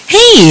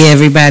Hey,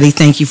 everybody.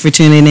 Thank you for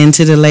tuning in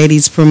to the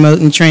Ladies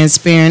Promoting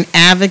Transparent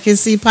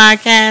Advocacy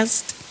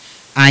podcast.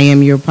 I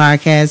am your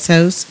podcast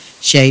host,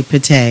 Shay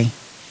Pate.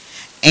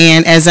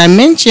 And as I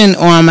mentioned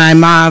on my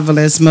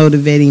Marvelous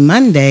Motivating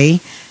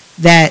Monday,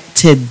 that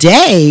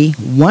today,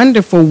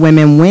 Wonderful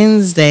Women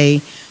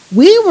Wednesday,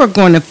 we were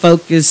going to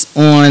focus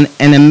on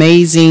an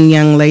amazing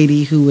young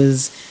lady who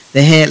was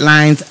the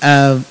headlines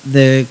of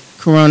the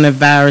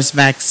coronavirus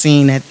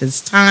vaccine at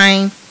this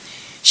time.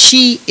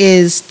 She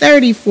is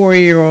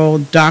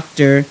 34-year-old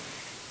Dr.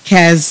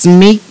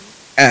 Kizmika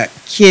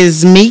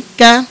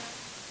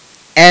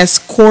S.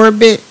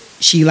 Corbett.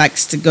 She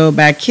likes to go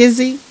by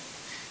Kizzy.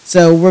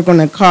 So we're going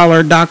to call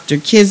her Dr.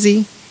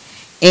 Kizzy.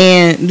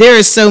 And there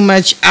is so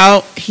much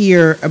out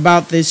here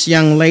about this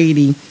young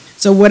lady.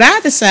 So what I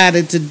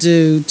decided to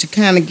do to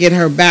kind of get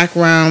her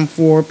background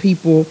for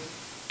people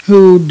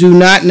who do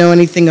not know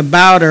anything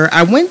about her,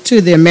 I went to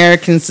the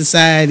American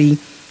Society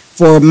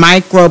for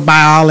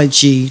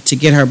Microbiology to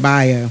get her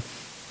bio,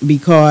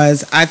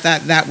 because I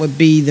thought that would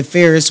be the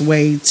fairest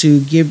way to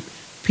give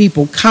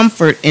people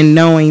comfort in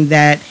knowing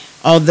that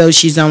although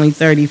she's only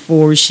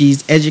 34,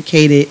 she's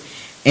educated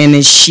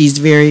and she's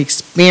very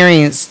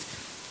experienced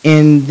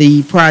in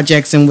the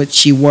projects in which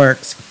she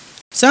works.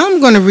 So I'm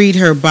going to read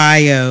her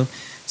bio.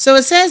 So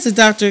it says that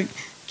Dr.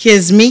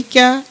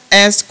 Kizmika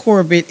S.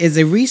 Corbett is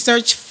a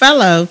research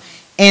fellow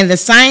and the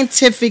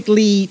scientific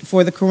lead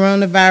for the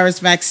coronavirus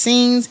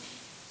vaccines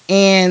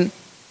and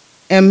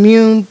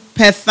immune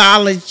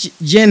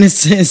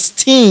pathogenesis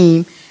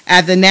team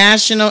at the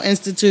National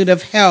Institute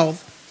of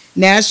Health,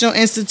 National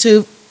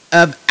Institute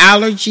of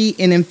Allergy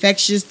and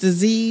Infectious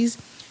Disease,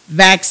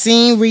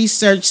 Vaccine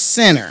Research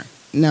Center.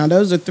 Now,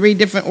 those are three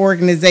different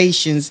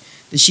organizations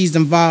that she's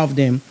involved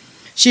in.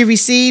 She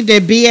received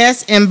a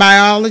BS in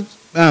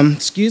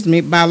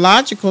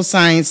biological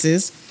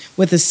sciences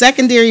with a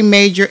secondary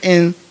major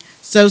in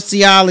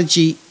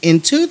sociology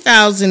in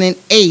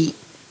 2008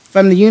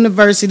 from the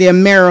University of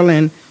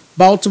Maryland,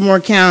 Baltimore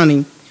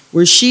County,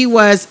 where she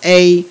was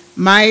a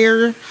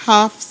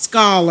Meyerhoff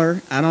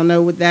Scholar. I don't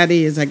know what that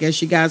is. I guess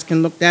you guys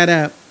can look that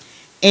up.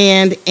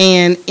 And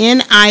an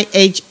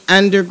NIH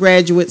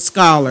undergraduate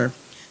scholar.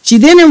 She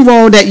then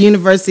enrolled at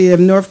University of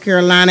North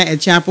Carolina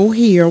at Chapel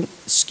Hill,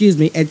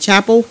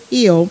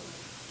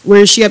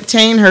 where she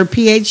obtained her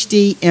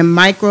PhD in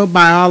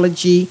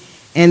microbiology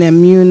and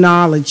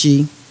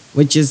immunology,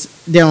 which is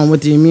dealing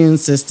with the immune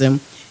system,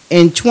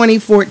 in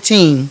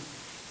 2014.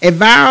 A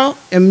viral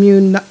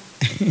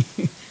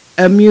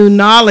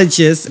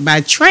immunologist by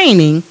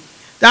training,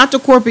 Dr.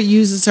 Corbett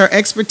uses her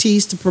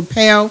expertise to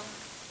propel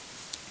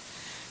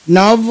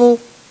novel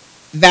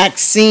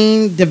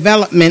vaccine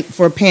development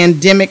for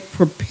pandemic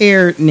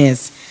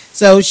preparedness.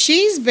 So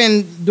she's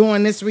been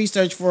doing this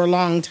research for a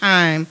long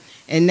time,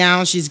 and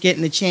now she's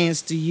getting a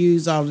chance to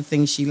use all the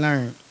things she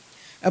learned.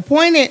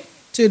 Appointed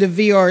to the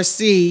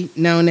VRC,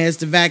 known as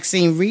the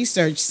Vaccine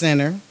Research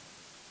Center,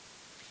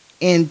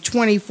 in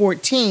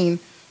 2014,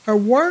 her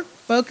work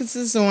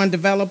focuses on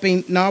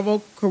developing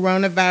novel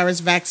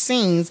coronavirus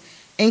vaccines,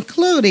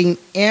 including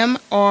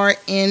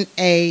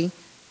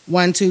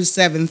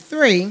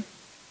mRNA-1273,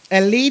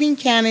 a leading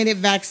candidate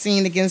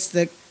vaccine against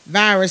the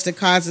virus that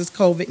causes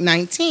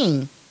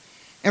COVID-19.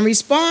 In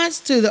response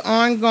to the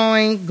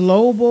ongoing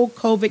global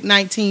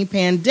COVID-19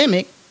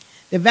 pandemic,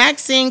 the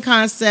vaccine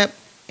concept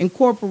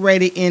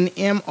incorporated in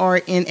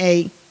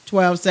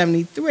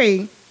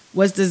mRNA-1273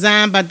 was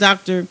designed by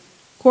Dr.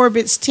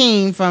 Corbett's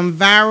team from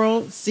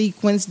viral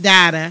sequence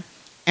data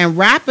and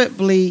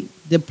rapidly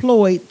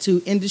deployed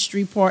to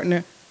industry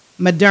partner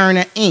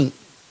Moderna, Inc.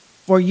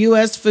 for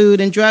U.S. Food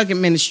and Drug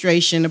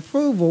Administration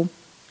approval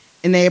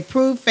in the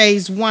approved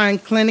phase 1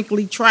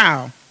 clinically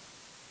trial,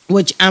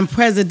 which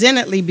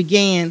unprecedentedly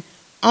began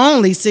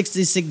only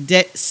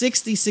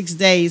 66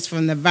 days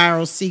from the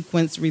viral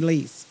sequence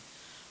release.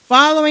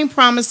 Following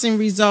promising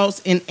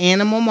results in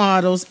animal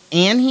models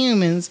and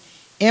humans,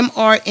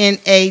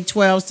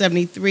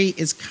 mRNA-1273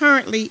 is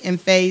currently in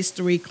phase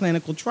 3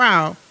 clinical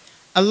trial.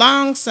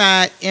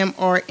 Alongside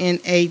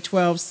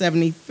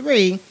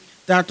mRNA-1273,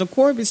 Dr.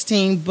 Corbett's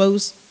team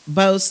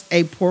boasts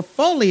a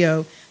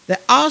portfolio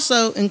that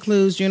also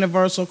includes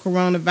universal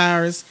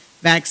coronavirus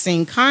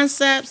vaccine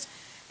concepts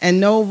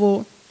and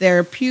novel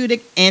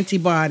therapeutic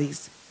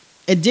antibodies.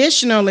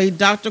 Additionally,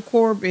 Dr.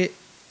 Corbett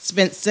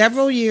spent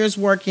several years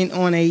working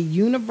on a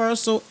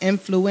universal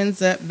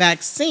influenza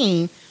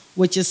vaccine,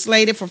 which is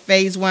slated for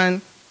phase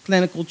 1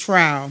 clinical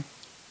trial.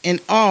 In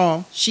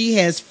all, she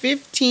has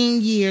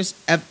 15 years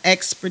of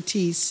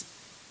expertise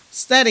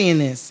studying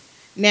this.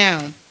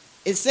 Now,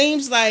 it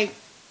seems like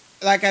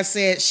I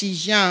said,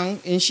 she's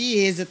young, and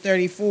she is at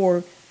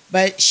 34,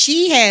 but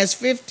she has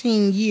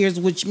 15 years,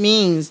 which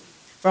means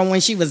from when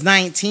she was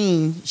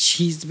 19,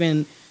 she's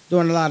been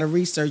doing a lot of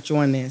research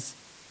on this.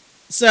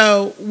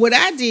 So what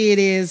I did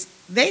is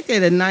they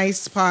did a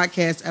nice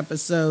podcast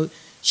episode.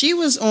 She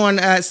was on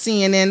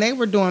CNN. They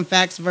were doing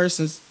facts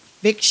versus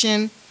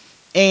fiction.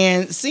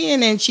 And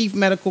CNN chief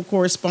medical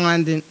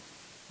correspondent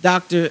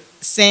Dr.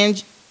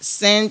 Sanjay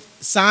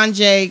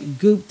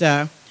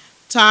Gupta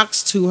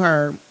talks to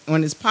her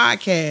on his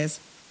podcast,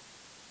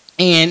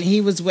 and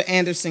he was with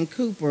Anderson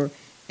Cooper.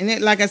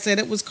 And like I said,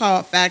 it was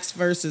called Facts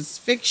versus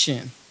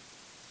Fiction.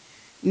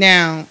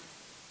 Now,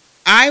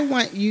 I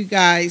want you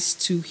guys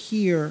to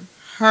hear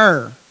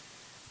her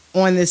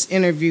on this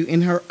interview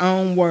in her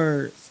own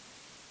words.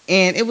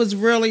 And it was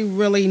really,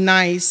 really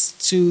nice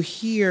to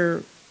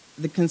hear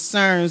the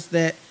concerns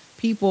that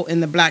people in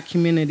the Black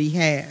community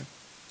have.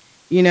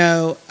 You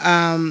know,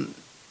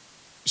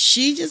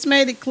 she just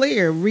made it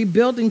clear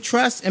rebuilding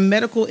trust in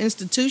medical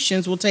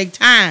institutions will take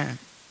time.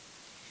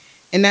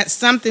 And that's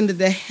something that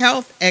the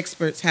health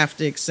experts have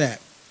to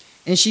accept.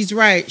 And she's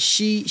right.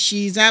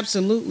 She's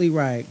absolutely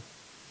right.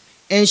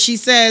 And she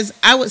says,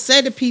 I would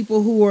say to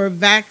people who are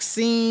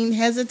vaccine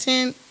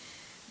hesitant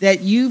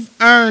that you've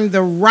earned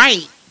the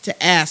right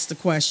to ask the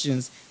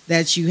questions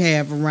that you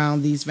have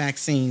around these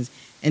vaccines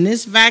and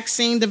this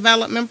vaccine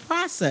development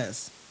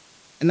process.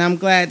 And I'm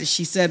glad that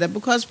she said that,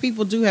 because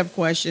people do have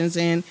questions,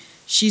 and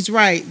she's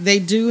right. They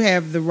do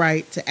have the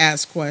right to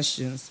ask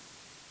questions.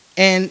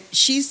 And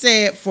she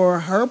said for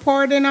her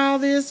part in all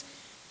this,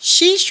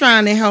 she's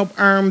trying to help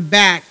earn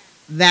back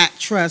that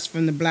trust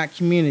from the Black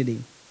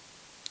community.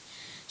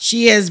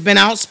 She has been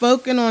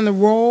outspoken on the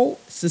role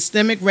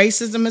systemic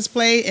racism has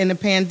played in the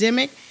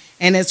pandemic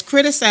and has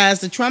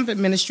criticized the Trump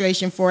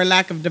administration for a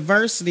lack of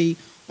diversity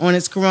on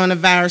its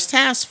coronavirus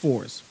task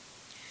force.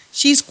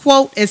 She's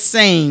quote as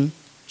saying,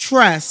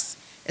 trust,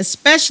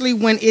 especially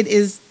when it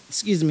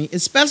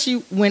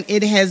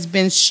has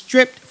been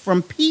stripped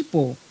from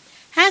people,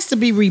 has to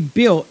be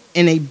rebuilt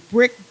in a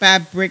brick by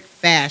brick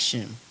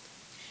fashion.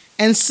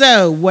 And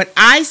so what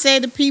I say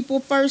to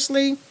people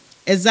firstly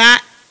is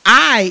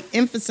I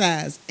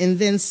emphasize, and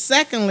then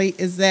secondly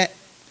is that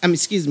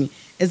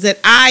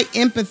I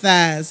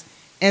empathize,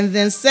 and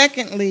then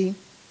secondly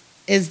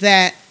is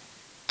that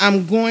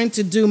I'm going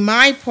to do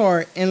my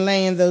part in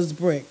laying those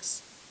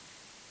bricks.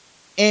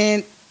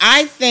 And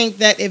I think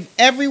that if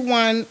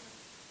everyone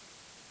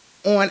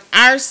on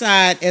our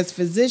side as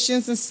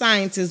physicians and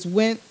scientists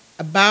went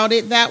about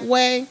it that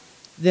way,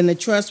 then the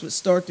trust would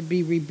start to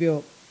be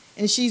rebuilt.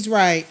 And she's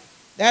right.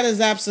 That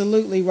is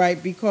absolutely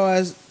right,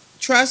 because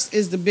trust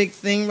is the big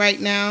thing right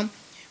now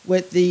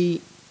with the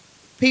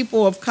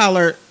people of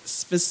color,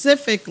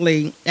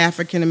 specifically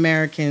African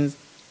Americans,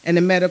 and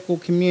the medical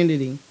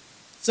community.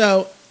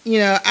 So, you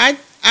know,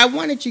 I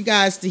wanted you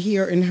guys to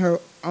hear in her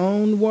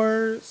own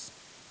words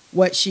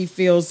what she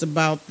feels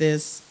about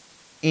this,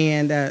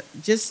 and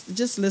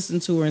just listen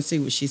to her and see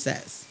what she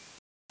says.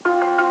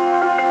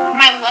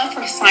 My love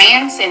for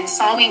science and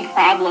solving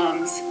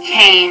problems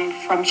came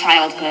from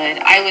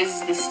childhood. I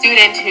was the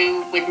student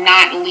who would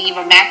not leave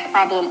a math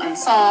problem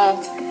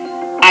unsolved.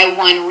 I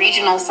won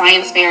regional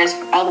science fairs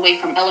all the way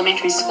from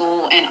elementary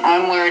school and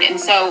onward. And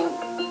so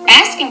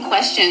asking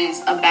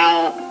questions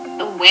about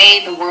the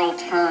way the world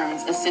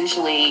turns,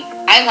 essentially,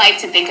 I like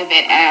to think of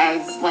it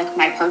as like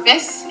my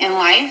purpose in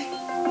life.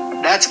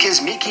 That's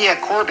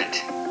Kizzmekia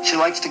Corbett. She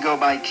likes to go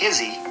by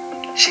Kizzy.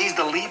 She's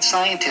the lead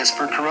scientist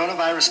for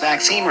coronavirus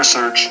vaccine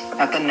research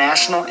at the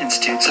National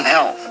Institutes of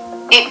Health.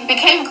 It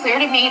became clear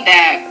to me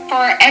that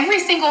for every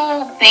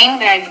single thing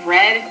that I've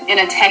read in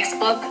a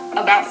textbook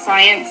about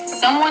science,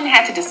 someone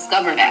had to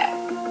discover that.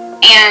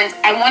 And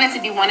I wanted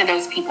to be one of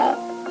those people.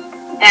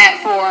 That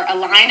for a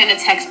line in a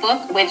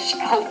textbook, which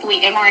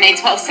hopefully mRNA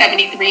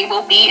 1273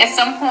 will be at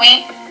some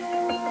point,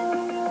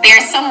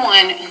 there's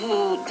someone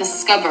who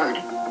discovered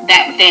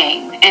that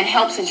thing and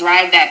helps to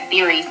drive that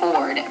theory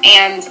forward.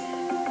 And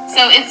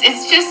so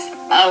it's just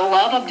a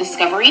love of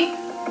discovery.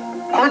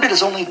 Corbett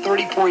is only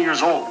 34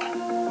 years old,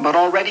 but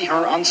already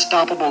her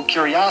unstoppable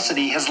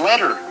curiosity has led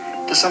her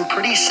to some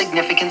pretty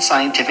significant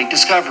scientific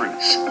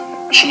discoveries.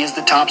 She is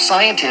the top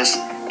scientist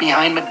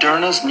behind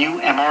Moderna's new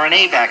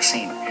mRNA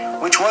vaccine,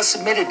 which was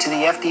submitted to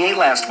the FDA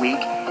last week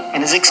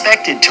and is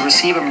expected to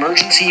receive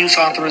emergency use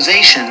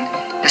authorization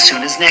as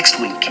soon as next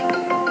week.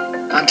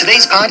 On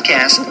today's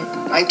podcast,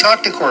 I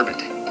talked to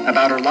Corbett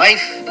about her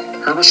life,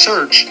 her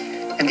research,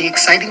 and the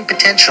exciting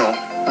potential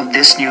of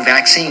this new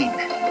vaccine.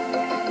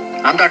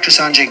 I'm Dr.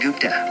 Sanjay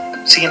Gupta,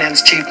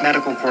 CNN's chief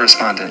medical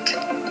correspondent,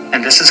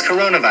 and this is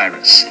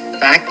Coronavirus,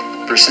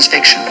 Fact versus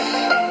Fiction.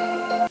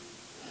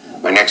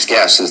 My next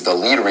guest is the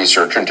lead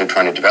researcher into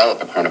trying to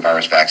develop a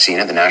coronavirus vaccine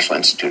at the National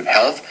Institute of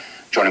Health.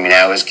 Joining me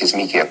now is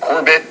Kizzmekia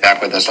Corbett.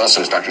 Back with us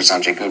also is Dr.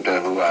 Sanjay Gupta,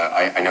 who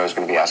I know is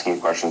going to be asking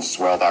you questions as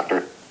well,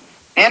 Doctor.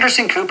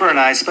 Anderson Cooper and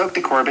I spoke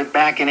to Corbett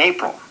back in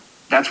April.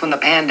 That's when the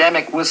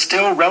pandemic was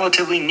still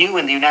relatively new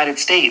in the United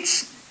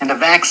States, and a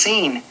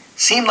vaccine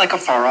seemed like a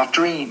far-off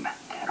dream.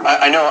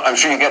 I know, I'm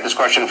sure you get this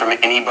question from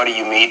anybody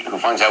you meet who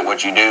finds out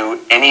what you do.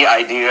 Any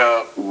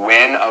idea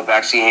when a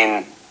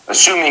vaccine,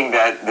 assuming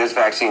that this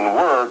vaccine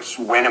works,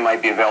 when it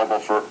might be available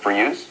for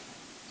use?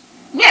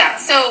 Yeah,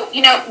 so,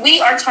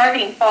 we are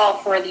targeting fall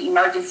for the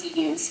emergency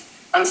use.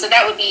 So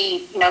that would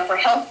be, for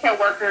healthcare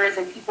workers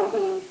and people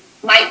who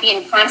might be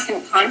in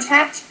constant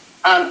contact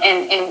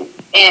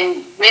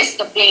and risk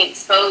of being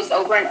exposed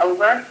over and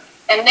over.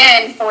 And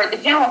then for the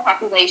general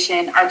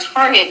population, our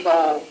target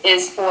goal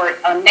is for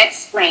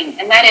next spring,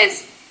 and that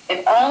is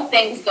if all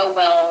things go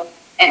well,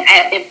 and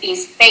if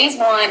these phase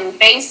 1,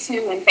 phase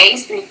 2, and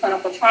phase 3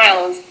 clinical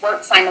trials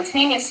work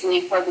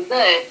simultaneously for the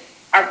good,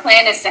 our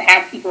plan is to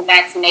have people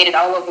vaccinated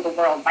all over the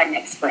world by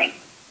next spring.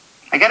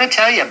 I got to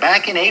tell you,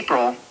 back in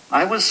April,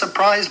 I was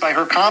surprised by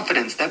her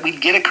confidence that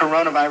we'd get a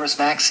coronavirus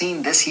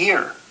vaccine this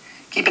year.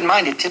 Keep in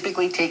mind, it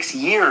typically takes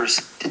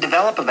years to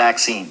develop a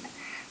vaccine.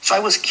 So I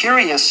was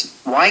curious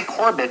why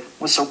Corbett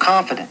was so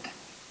confident.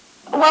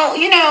 Well,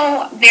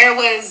 there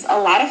was a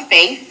lot of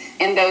faith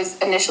in those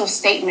initial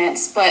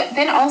statements, but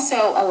then also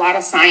a lot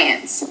of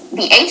science.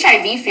 The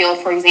HIV field,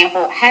 for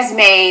example, has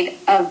made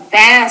a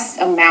vast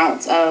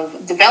amount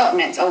of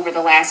development over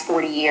the last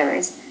 40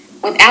 years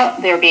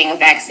without there being a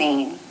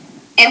vaccine.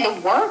 And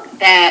the work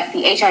that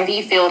the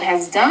HIV field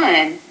has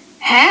done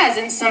has,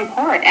 in some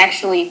part,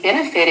 actually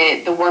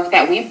benefited the work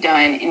that we've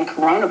done in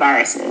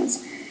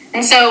coronaviruses.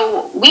 And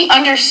so we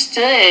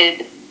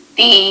understood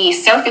the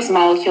surface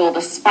molecule,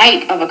 the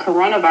spike of a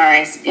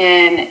coronavirus,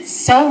 in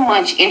so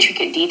much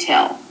intricate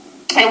detail.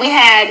 And we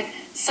had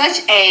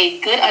such a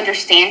good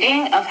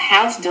understanding of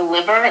how to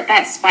deliver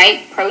that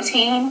spike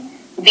protein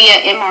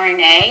via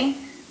mRNA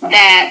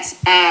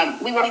that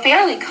we were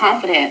fairly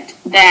confident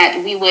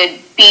that we would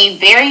be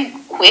very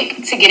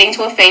quick to getting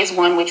to a phase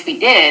 1, which we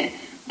did.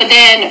 But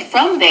then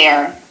from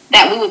there,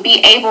 that we would be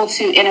able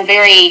to, in a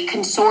very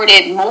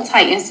consorted,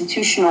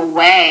 multi-institutional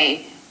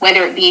way,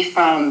 whether it be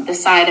from the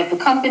side of the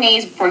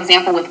companies, for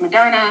example, with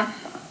Moderna,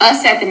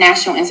 us at the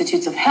National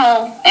Institutes of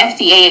Health,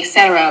 FDA, et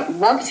cetera,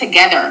 work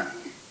together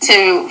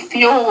to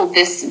fuel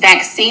this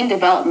vaccine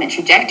development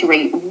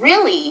trajectory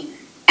really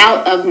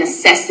out of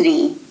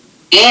necessity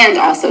and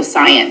also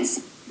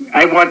science.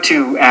 I want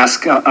to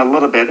ask a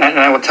little bit, and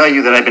I will tell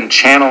you that I've been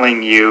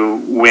channeling you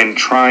when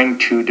trying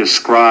to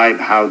describe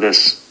how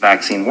this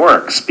vaccine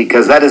works,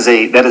 because that is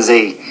a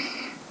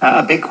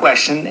big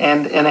question,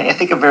 and I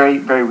think a very,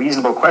 very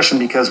reasonable question,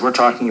 because we're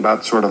talking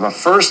about sort of a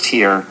first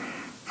here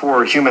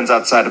for humans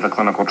outside of a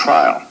clinical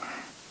trial.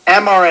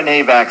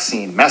 mRNA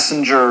vaccine,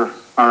 messenger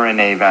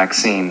RNA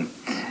vaccine,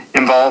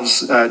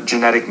 involves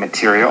genetic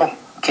material.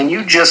 Can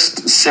you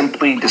just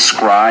simply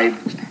describe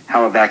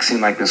how a vaccine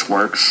like this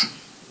works?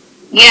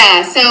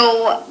 Yeah,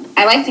 so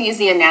I like to use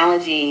the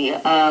analogy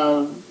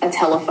of a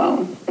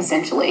telephone,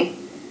 essentially.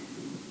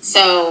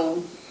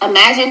 So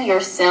imagine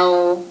your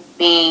cell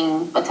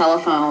being a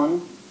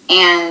telephone,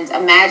 and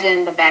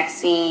imagine the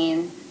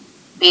vaccine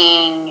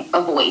being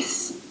a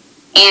voice.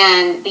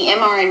 And the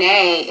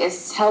mRNA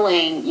is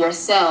telling your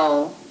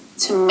cell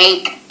to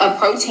make a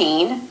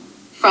protein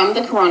from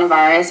the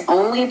coronavirus,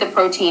 only the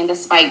protein, the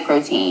spike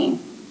protein.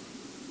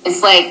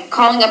 It's like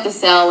calling up the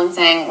cell and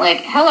saying,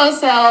 like, hello,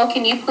 cell,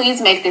 can you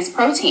please make this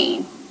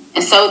protein?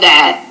 And so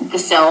that the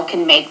cell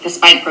can make the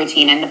spike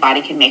protein and the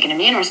body can make an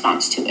immune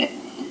response to it.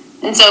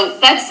 And so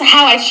that's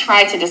how I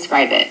try to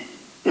describe it.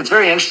 It's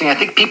very interesting. I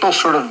think people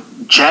sort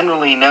of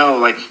generally know,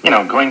 like,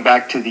 going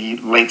back to the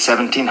late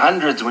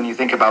 1700s, when you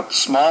think about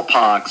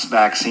smallpox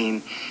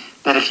vaccine,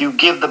 that if you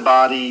give the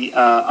body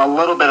a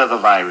little bit of the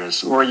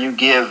virus, or you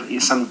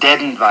give some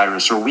deadened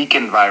virus or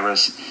weakened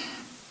virus,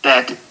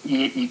 that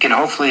you can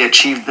hopefully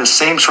achieve the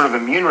same sort of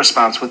immune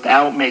response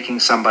without making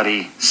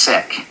somebody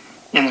sick.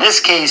 In this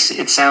case,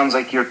 it sounds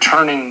like you're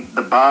turning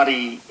the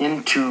body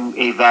into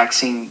a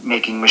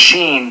vaccine-making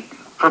machine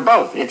for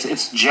both.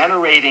 It's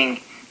generating,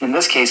 in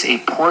this case, a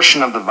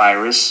portion of the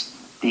virus,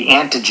 the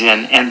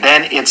antigen, and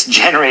then it's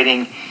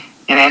generating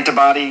an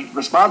antibody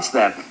response to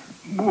that.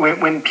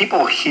 When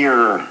people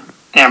hear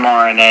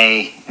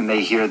mRNA and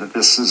they hear that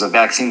this is a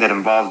vaccine that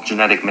involves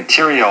genetic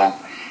material,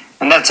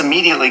 and that's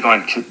immediately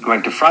going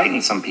to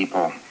frighten some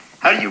people,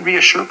 how do you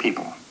reassure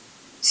people?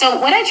 So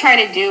what I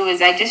try to do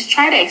is I just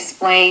try to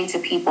explain to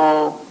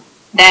people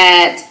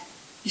that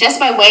just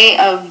by way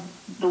of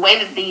the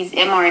way that these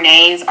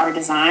mRNAs are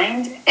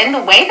designed, and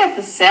the way that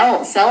the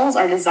cells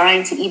are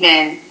designed to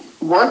even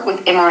work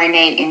with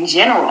mRNA in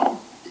general,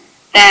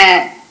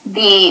 that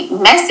the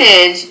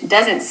message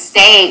doesn't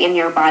stay in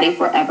your body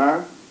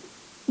forever.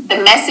 The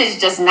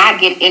message does not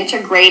get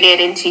integrated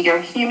into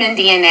your human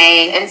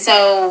DNA. And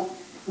so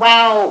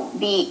while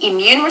the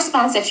immune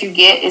response that you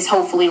get is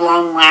hopefully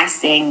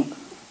long-lasting,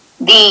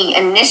 the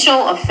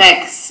initial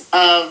effects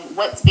of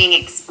what's being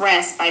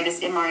expressed by this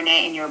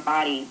mRNA in your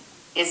body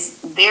is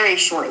very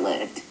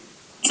short-lived.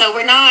 So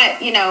we're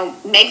not,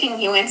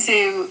 making you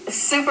into a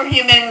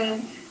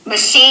superhuman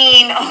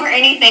machine or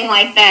anything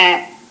like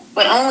that,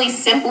 but only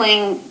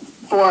simply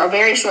for a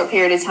very short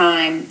period of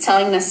time,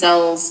 telling the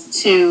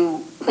cells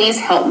to please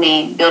help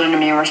me build an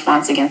immune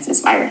response against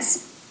this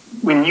virus.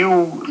 When you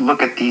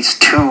look at these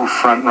two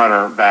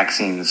front-runner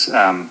vaccines,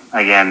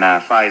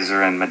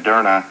 Pfizer and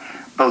Moderna,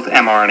 both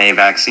mRNA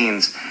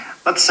vaccines,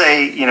 let's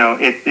say,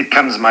 it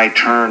comes my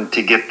turn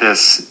to get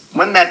this.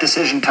 When that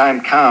decision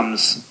time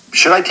comes,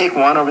 should I take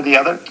one over the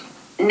other?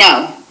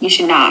 No, you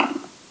should not.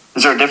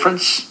 Is there a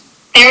difference?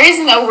 There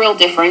is no real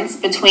difference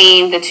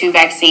between the two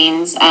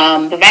vaccines.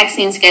 The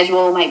vaccine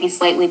schedule might be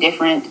slightly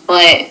different,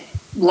 but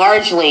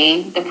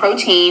largely the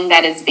protein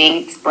that is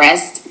being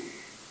expressed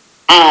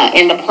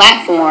in the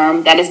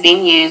platform that is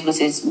being used, which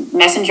is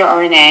messenger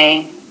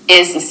RNA,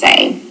 is the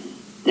same.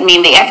 I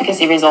mean, the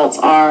efficacy results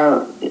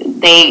are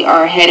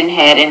head and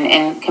head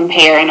and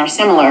compare and are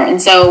similar.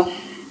 And so,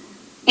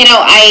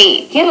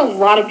 I get a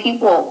lot of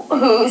people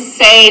who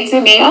say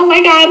to me, oh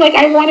my God, like,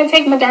 I want to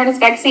take Moderna's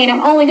vaccine.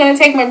 I'm only going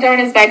to take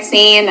Moderna's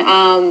vaccine.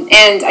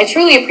 And I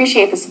truly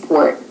appreciate the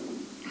support.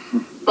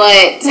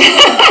 But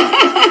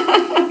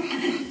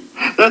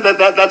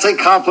that's a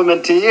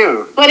compliment to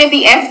you. But if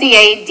the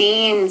FDA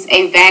deems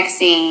a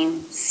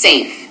vaccine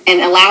safe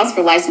and allows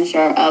for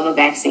licensure of a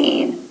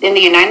vaccine in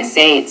the United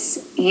States,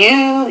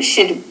 you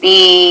should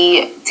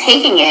be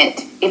taking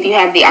it if you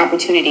have the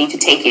opportunity to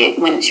take it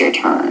when it's your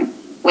turn,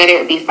 whether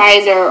it be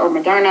Pfizer or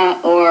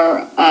Moderna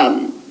or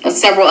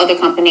several other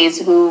companies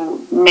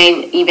who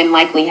may even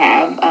likely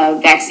have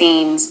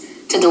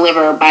vaccines to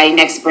deliver by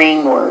next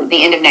spring or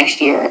the end of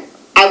next year.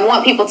 I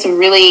want people to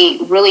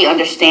really, really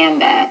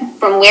understand that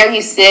from where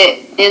you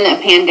sit in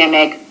a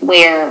pandemic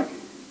where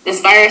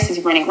this virus is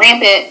running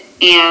rampant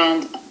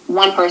and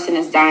one person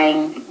is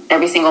dying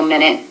every single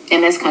minute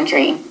in this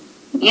country,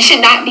 you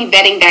should not be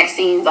vetting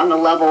vaccines on the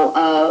level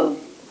of,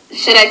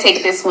 should I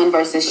take this one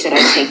versus should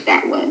I take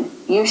that one?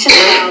 You should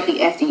allow the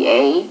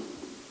FDA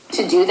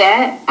to do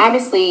that.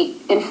 Obviously,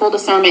 in full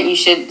discernment, you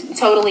should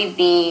totally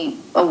be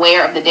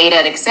aware of the data,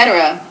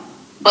 etc.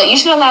 But you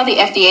should allow the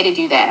FDA to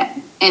do that.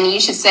 And you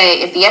should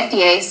say, if the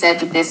FDA said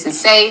that this is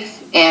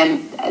safe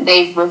and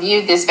they've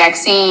reviewed this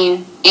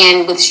vaccine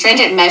and with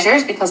stringent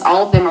measures, because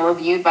all of them are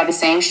reviewed by the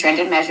same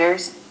stringent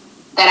measures,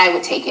 that I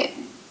would take it.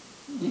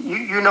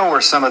 You know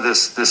where some of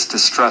this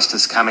distrust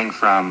is coming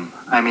from.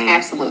 I mean,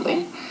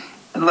 absolutely.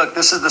 Look,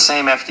 this is the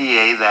same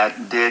FDA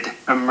that did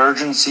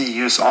emergency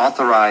use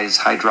authorize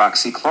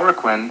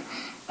hydroxychloroquine,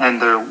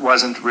 and there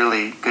wasn't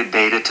really good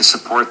data to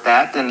support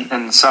that.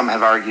 And some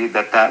have argued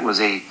that that was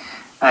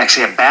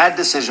actually a bad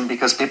decision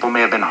because people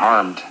may have been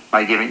harmed by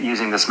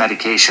using this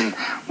medication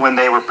when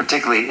they were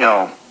particularly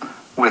ill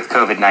with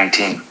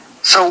COVID-19.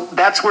 So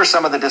that's where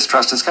some of the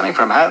distrust is coming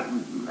from.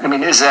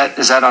 Is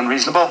that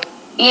unreasonable?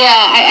 Yeah,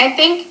 I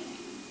think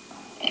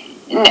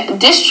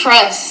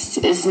distrust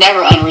is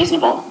never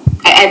unreasonable.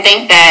 I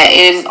think that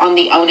it is on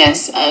the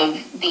onus of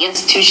the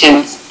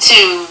institutions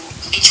to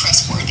be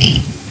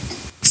trustworthy.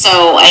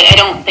 So I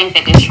don't think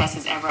that distrust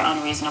is ever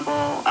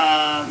unreasonable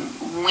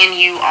when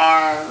you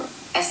are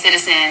a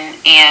citizen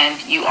and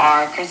you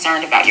are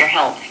concerned about your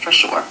health, for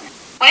sure.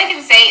 What I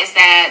can say is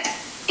that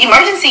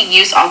emergency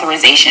use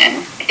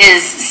authorization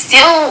is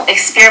still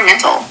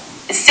experimental.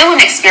 It's still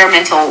an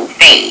experimental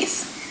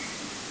phase.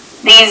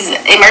 These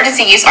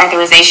emergency use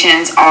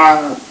authorizations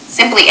are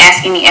simply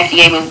asking the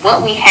FDA, with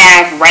what we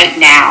have right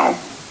now,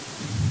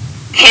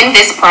 can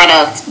this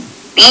product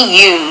be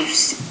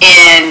used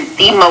in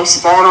the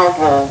most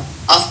vulnerable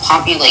of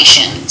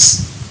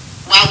populations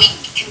while we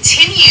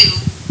continue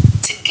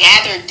to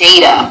gather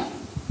data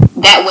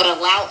that would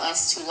allow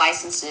us to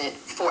license it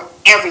for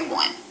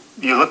everyone?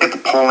 You look at the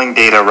polling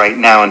data right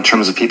now in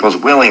terms of people's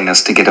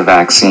willingness to get a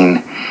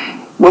vaccine.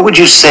 What would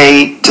you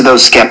say to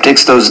those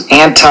skeptics, those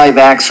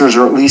anti-vaxxers,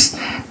 or at least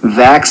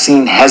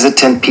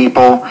vaccine-hesitant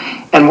people?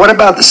 And what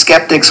about the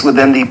skeptics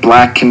within the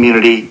Black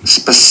community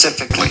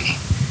specifically?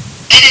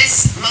 It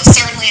is most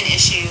certainly an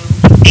issue,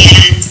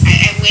 and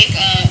I wake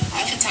up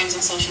oftentimes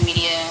on social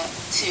media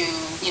to,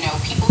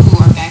 people who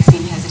are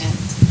vaccine hesitant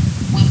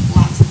with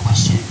lots of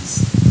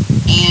questions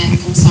and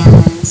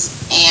concerns,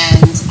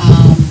 and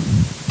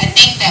I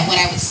think that what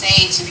I would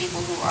say to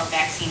people who are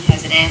vaccine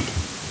hesitant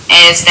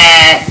is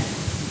that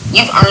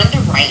you've earned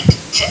the right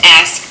to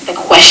ask the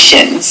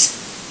questions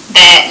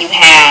that you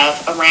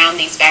have around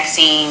these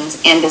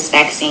vaccines and this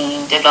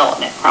vaccine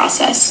development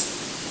process.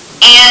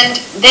 And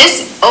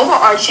this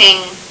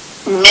overarching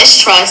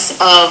mistrust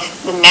of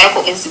the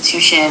medical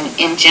institution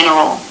in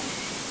general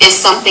is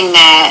something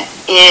that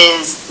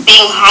is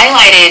being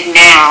highlighted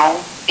now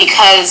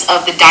because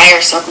of the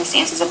dire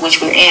circumstances of which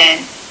we're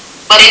in.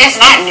 But it is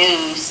not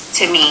news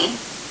to me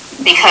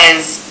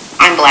because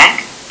I'm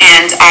Black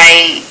and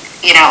I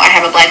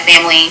have a Black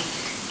family,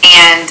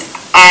 and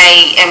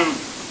I am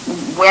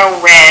well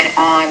read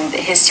on the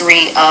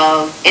history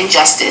of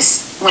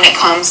injustice when it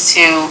comes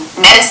to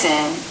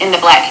medicine in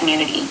the Black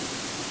community.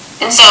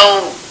 And so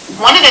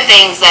one of the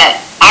things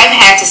that I've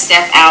had to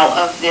step out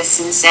of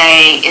this and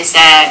say is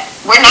that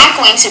we're not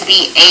going to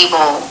be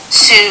able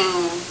to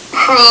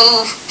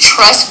prove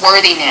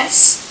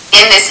trustworthiness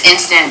in this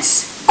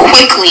instance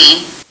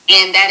quickly,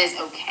 and that is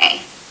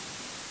okay.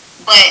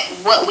 But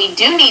what we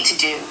do need to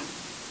do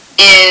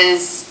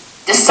is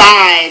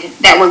decide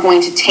that we're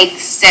going to take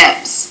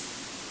steps,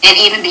 and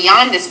even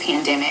beyond this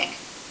pandemic,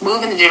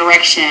 move in the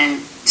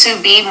direction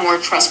to be more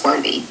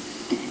trustworthy.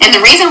 And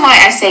the reason why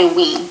I say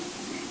we,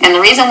 and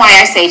the reason why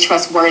I say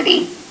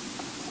trustworthy,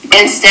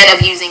 instead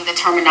of using the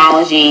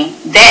terminology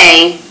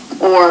they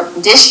or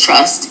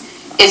distrust,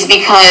 is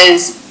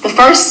because the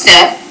first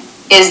step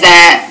is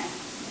that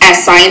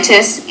as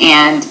scientists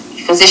and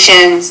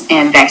physicians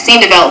and vaccine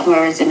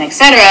developers and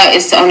etc.,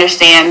 is to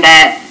understand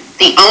that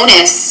the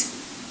onus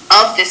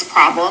of this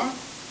problem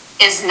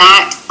is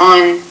not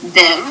on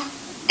them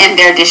and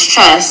their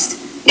distrust.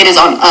 It is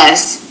on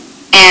us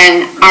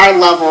and our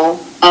level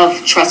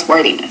of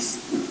trustworthiness.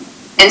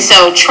 And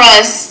so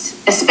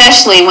trust,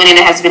 especially when it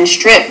has been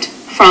stripped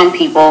from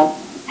people,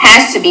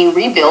 has to be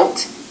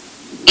rebuilt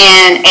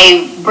in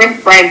a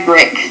brick by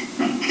brick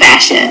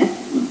fashion.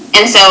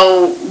 And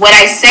so what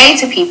I say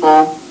to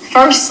people,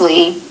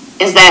 firstly,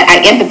 is that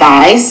I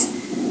empathize,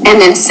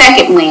 and then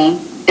secondly,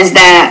 is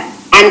that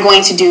I'm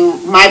going to do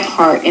my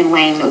part in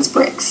laying those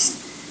bricks.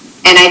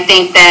 And I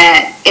think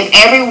that if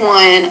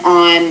everyone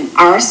on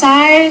our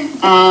side,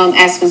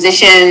 as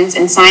physicians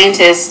and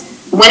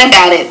scientists, went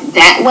about it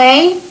that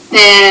way,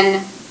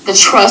 then the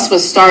trust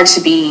would start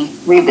to be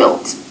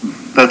rebuilt.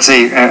 That's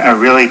a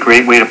really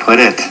great way to put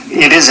it.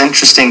 It is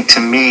interesting to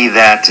me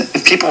that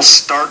if people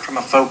start from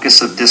a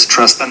focus of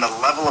distrust, then the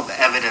level of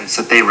evidence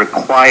that they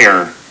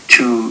require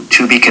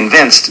to be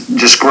convinced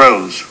just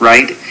grows,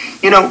 right?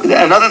 You know,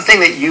 another thing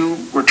that you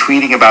were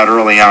tweeting about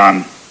early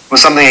on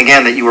was something,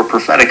 again, that you were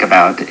prophetic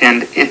about,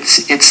 and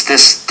it's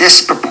this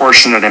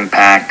disproportionate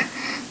impact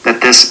that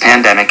this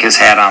pandemic has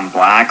had on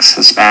blacks,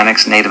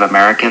 Hispanics, Native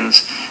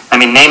Americans. I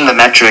mean, name the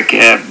metric,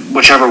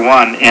 whichever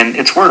one, and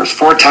it's worse.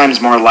 4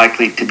 times more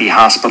likely to be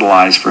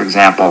hospitalized, for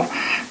example.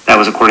 That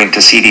was according to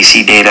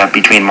CDC data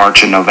between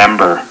March and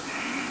November.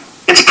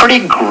 It's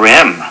pretty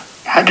grim.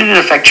 How did it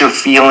affect your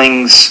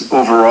feelings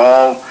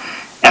overall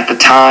at the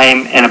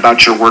time and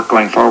about your work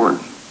going forward?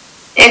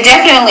 It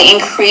definitely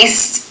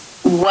increased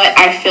what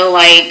I feel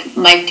like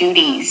my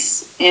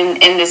duties in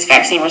this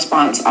vaccine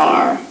response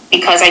are,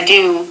 because I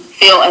do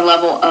feel a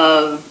level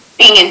of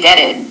being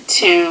indebted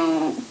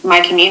to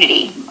my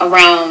community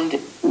around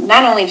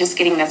not only just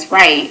getting this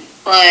right,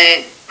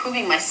 but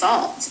proving my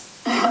salt.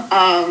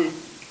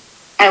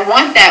 I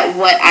want that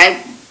what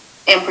I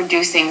am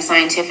producing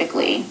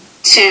scientifically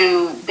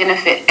to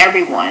benefit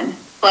everyone,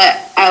 but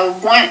I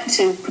want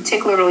to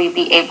particularly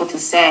be able to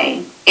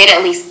say it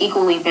at least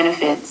equally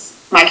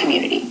benefits my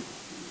community.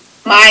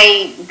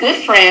 My good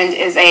friend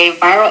is a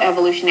viral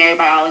evolutionary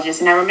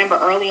biologist, and I remember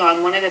early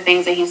on one of the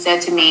things that he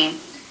said to me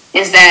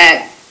is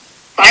that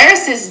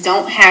viruses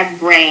don't have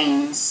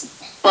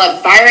brains,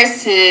 but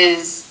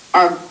viruses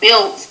are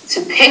built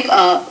to pick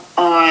up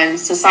on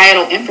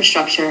societal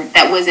infrastructure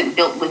that wasn't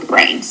built with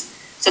brains.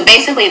 So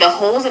basically the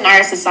holes in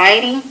our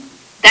society,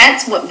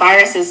 that's what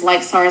viruses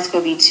like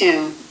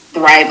SARS-CoV-2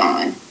 thrive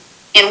on.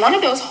 And one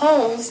of those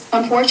holes,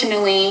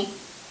 unfortunately,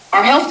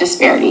 are health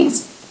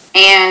disparities.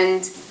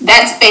 And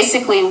that's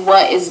basically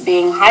what is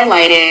being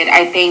highlighted,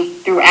 I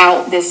think,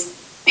 throughout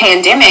this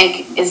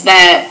pandemic, is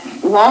that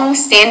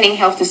long-standing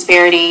health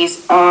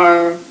disparities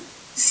are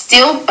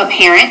still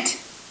apparent,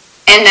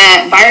 and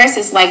that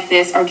viruses like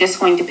this are just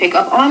going to pick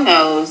up on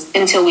those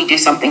until we do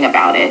something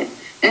about it.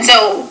 And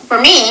so for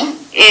me,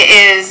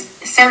 it is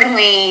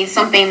certainly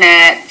something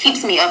that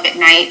keeps me up at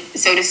night,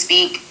 so to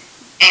speak,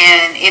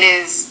 and it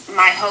is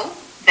my hope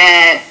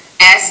that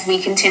as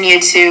we continue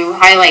to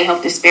highlight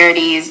health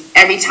disparities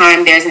every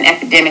time there's an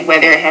epidemic,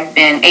 whether it have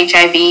been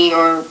HIV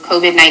or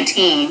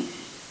COVID-19,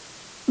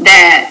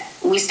 that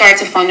we start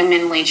to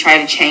fundamentally try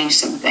to change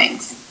some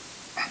things.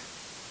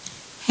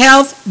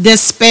 Health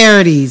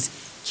disparities.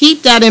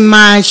 Keep that in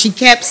mind. She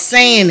kept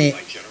saying it.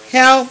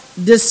 Health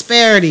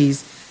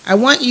disparities. I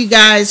want you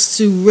guys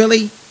to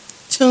really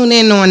tune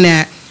in on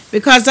that,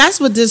 because that's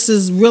what this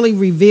is really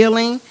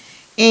revealing.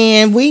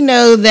 And we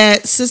know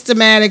that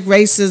systematic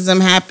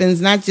racism happens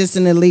not just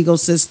in the legal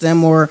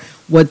system or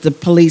with the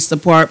police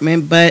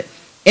department, but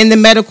in the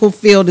medical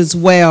field as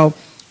well.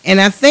 And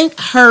I think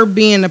her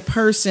being a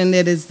person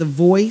that is the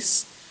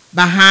voice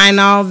behind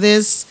all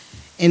this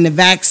in the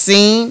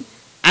vaccine,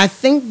 I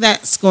think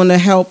that's going to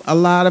help a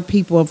lot of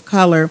people of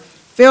color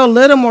feel a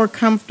little more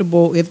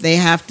comfortable if they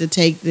have to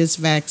take this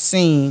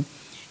vaccine.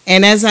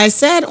 And as I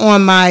said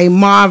on my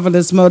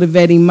Marvelous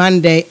Motivating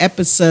Monday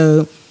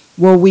episode,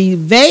 where we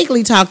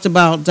vaguely talked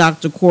about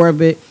Dr.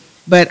 Corbett,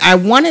 but I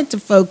wanted to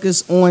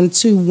focus on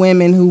 2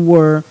 women who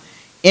were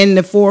in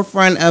the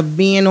forefront of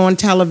being on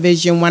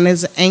television. One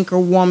is an anchor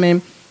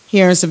woman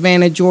here in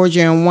Savannah,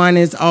 Georgia, and one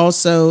is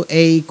also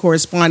a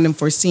correspondent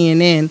for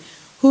CNN,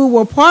 who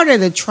were part of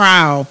the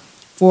trial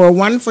for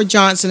one for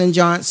Johnson &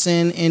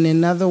 Johnson and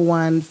another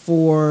one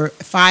for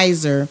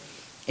Pfizer.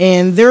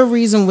 And their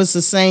reason was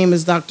the same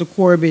as Dr.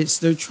 Corbett's.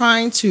 They're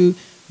trying to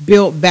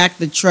build back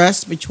the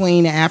trust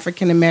between the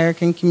African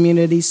American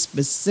community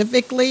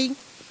specifically,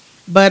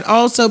 but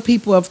also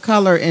people of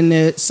color in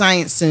the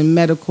science and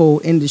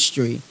medical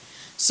industry.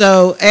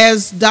 So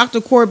as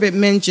Dr. Corbett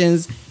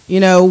mentions,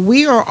 you know,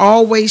 we are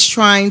always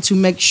trying to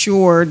make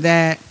sure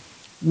that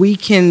we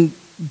can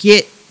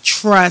get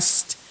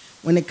trust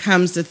when it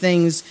comes to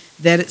things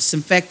that it's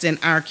affecting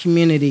our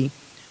community.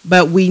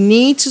 But we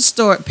need to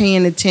start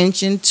paying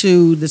attention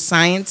to the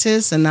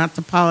scientists and not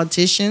the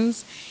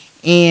politicians.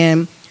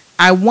 And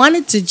I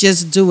wanted to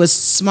just do a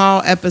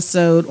small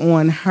episode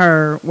on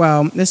her.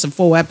 Well, it's a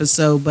full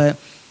episode, but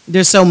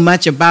there's so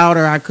much about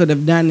her I could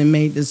have done and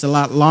made this a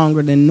lot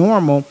longer than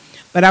normal.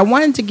 But I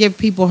wanted to give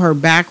people her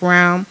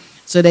background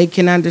so they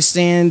can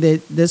understand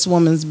that this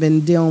woman's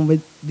been dealing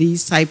with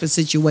these type of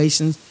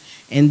situations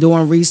and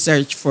doing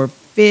research for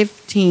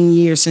 15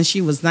 years since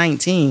she was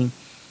 19.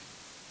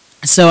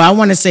 So I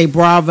want to say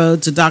bravo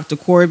to Dr.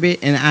 Corbett,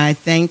 and I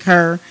thank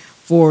her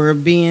for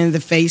being the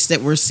face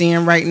that we're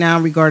seeing right now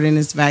regarding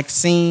this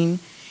vaccine.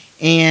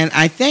 And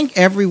I thank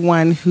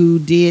everyone who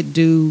did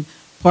do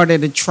part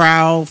of the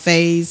trial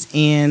phase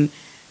and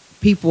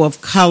people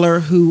of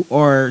color who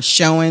are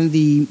showing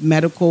the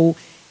medical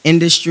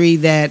industry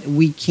that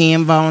we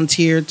can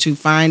volunteer to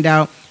find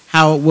out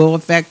how it will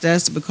affect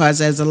us,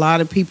 because as a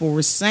lot of people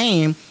were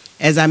saying,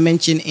 as I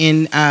mentioned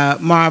in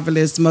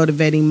Marvelous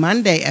Motivating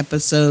Monday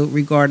episode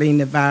regarding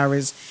the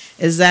virus,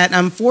 is that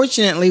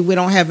unfortunately we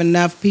don't have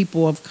enough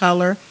people of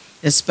color,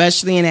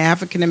 especially in the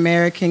African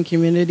American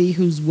community,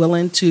 who's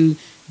willing to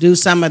do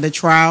some of the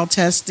trial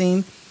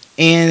testing.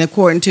 And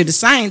according to the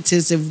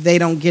scientists, if they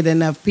don't get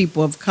enough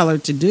people of color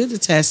to do the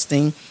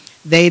testing,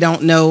 they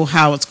don't know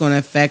how it's going to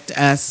affect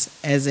us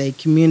as a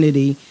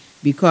community,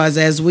 because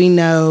as we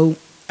know,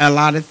 a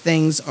lot of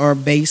things are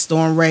based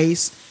on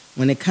race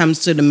when it comes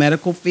to the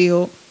medical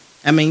field.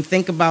 I mean,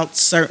 think about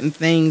certain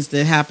things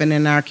that happen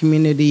in our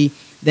community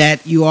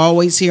that you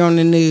always hear on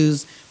the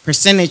news.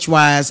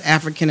 Percentage-wise,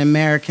 African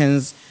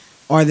Americans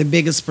are the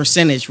biggest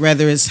percentage,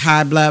 whether it's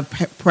high blood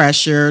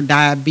pressure,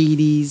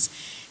 diabetes,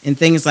 and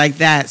things like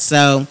that.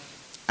 So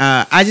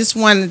I just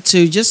wanted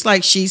to, just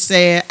like she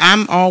said,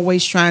 I'm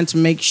always trying to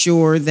make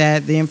sure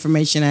that the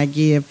information I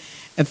give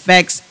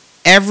affects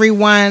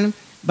everyone.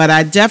 But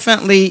I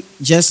definitely,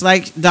 just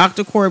like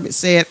Dr. Corbett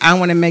said, I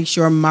want to make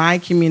sure my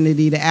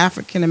community, the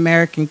African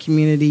American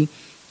community,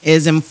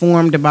 is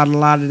informed about a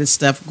lot of the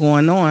stuff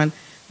going on.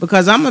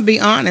 Because I'm going to be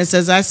honest,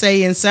 as I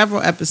say in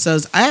several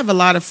episodes, I have a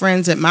lot of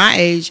friends at my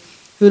age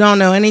who don't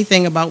know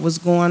anything about what's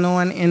going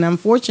on and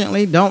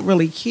unfortunately don't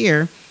really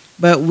care.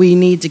 But we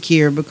need to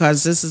care,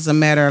 because this is a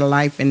matter of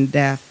life and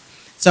death.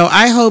 So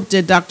I hope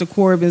that Dr.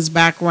 Corbett's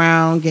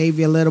background gave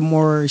you a little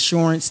more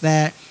assurance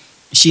that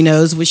she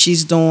knows what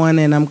she's doing,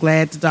 and I'm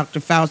glad that Dr.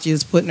 Fauci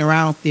is putting her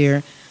out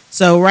there.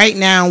 So right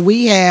now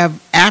we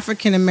have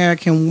African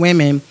American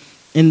women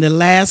in the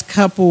last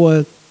couple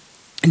of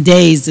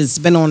days that's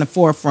been on the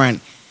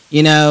forefront,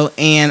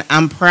 and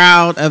I'm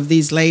proud of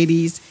these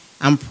ladies.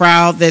 I'm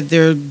proud that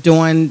they're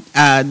doing,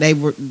 they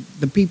were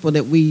the people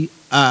that we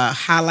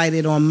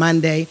highlighted on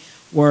Monday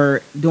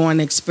were doing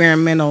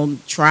experimental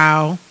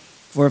trial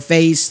for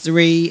phase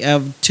 3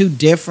 of 2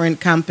 different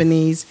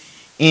companies.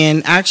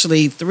 And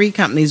actually 3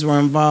 companies were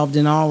involved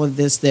in all of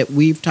this that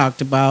we've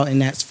talked about,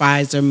 and that's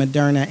Pfizer,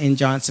 Moderna, and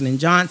Johnson &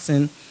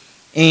 Johnson.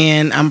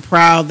 And I'm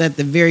proud that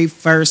the very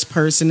first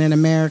person in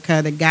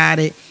America that got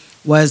it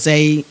was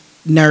a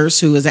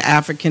nurse who was an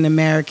African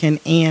American,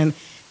 and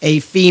a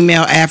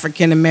female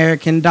African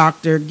American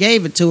doctor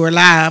gave it to her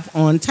live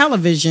on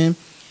television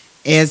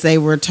as they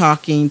were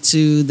talking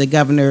to the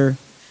governor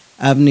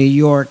of New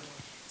York.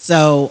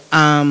 So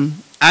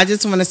I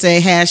just want to say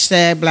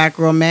hashtag Black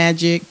Girl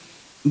Magic,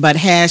 but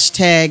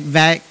hashtag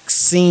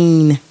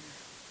vaccine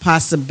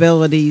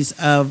possibilities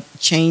of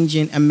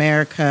changing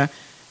America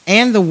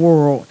and the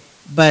world,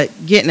 but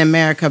getting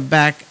America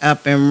back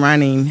up and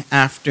running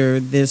after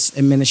this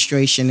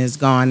administration is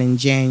gone in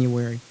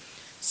January.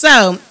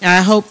 So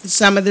I hope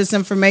some of this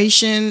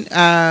information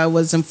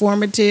was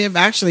informative,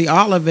 actually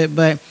all of it,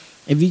 but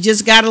if you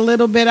just got a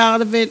little bit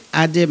out of it,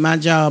 I did my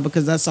job,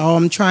 because that's all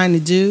I'm trying to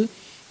do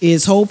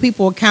is hold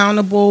people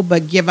accountable,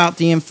 but give out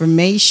the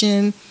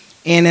information.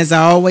 And as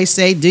I always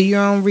say, do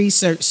your own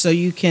research so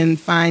you can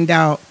find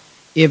out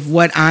if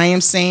what I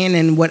am saying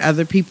and what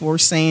other people are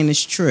saying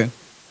is true.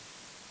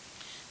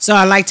 So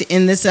I'd like to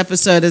end this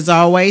episode, as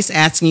always,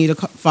 asking you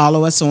to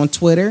follow us on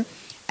Twitter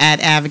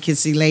at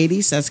Advocacy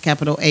Ladies. That's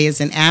capital A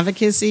as in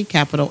advocacy,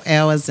 capital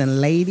L as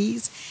in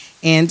ladies.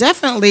 And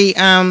definitely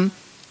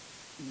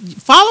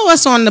follow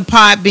us on the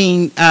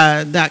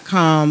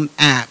Podbean.com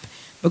app,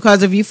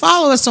 because if you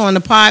follow us on the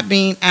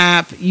Podbean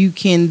app, you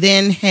can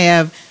then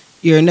have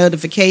your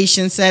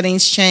notification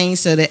settings change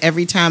so that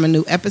every time a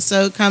new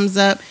episode comes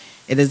up,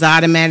 it is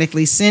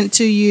automatically sent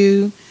to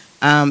you.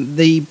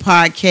 The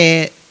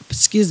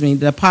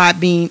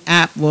Podbean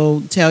app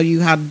will tell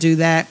you how to do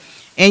that.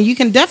 And you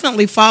can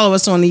definitely follow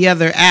us on the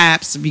other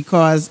apps,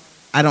 because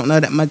I don't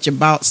know that much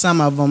about some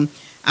of them.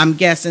 I'm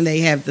guessing they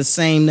have the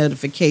same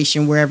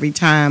notification where every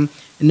time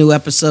a new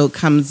episode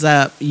comes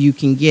up, you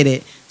can get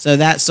it. So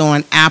that's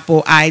on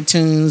Apple,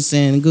 iTunes,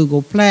 and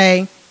Google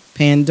Play,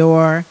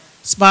 Pandora,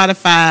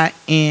 Spotify,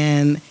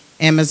 and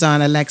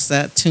Amazon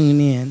Alexa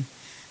TuneIn.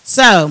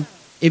 So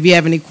if you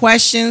have any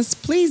questions,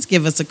 please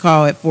give us a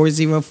call at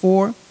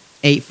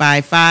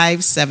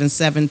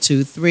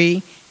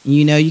 404-855-7723. And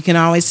you can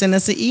always send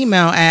us an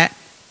email at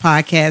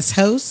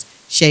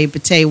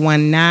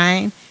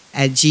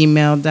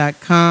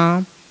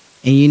podcasthost@shadepate19@gmail.com.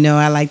 And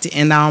I like to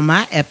end all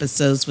my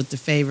episodes with the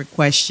favorite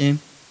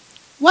question: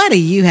 what do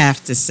you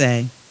have to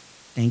say?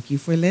 Thank you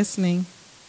for listening.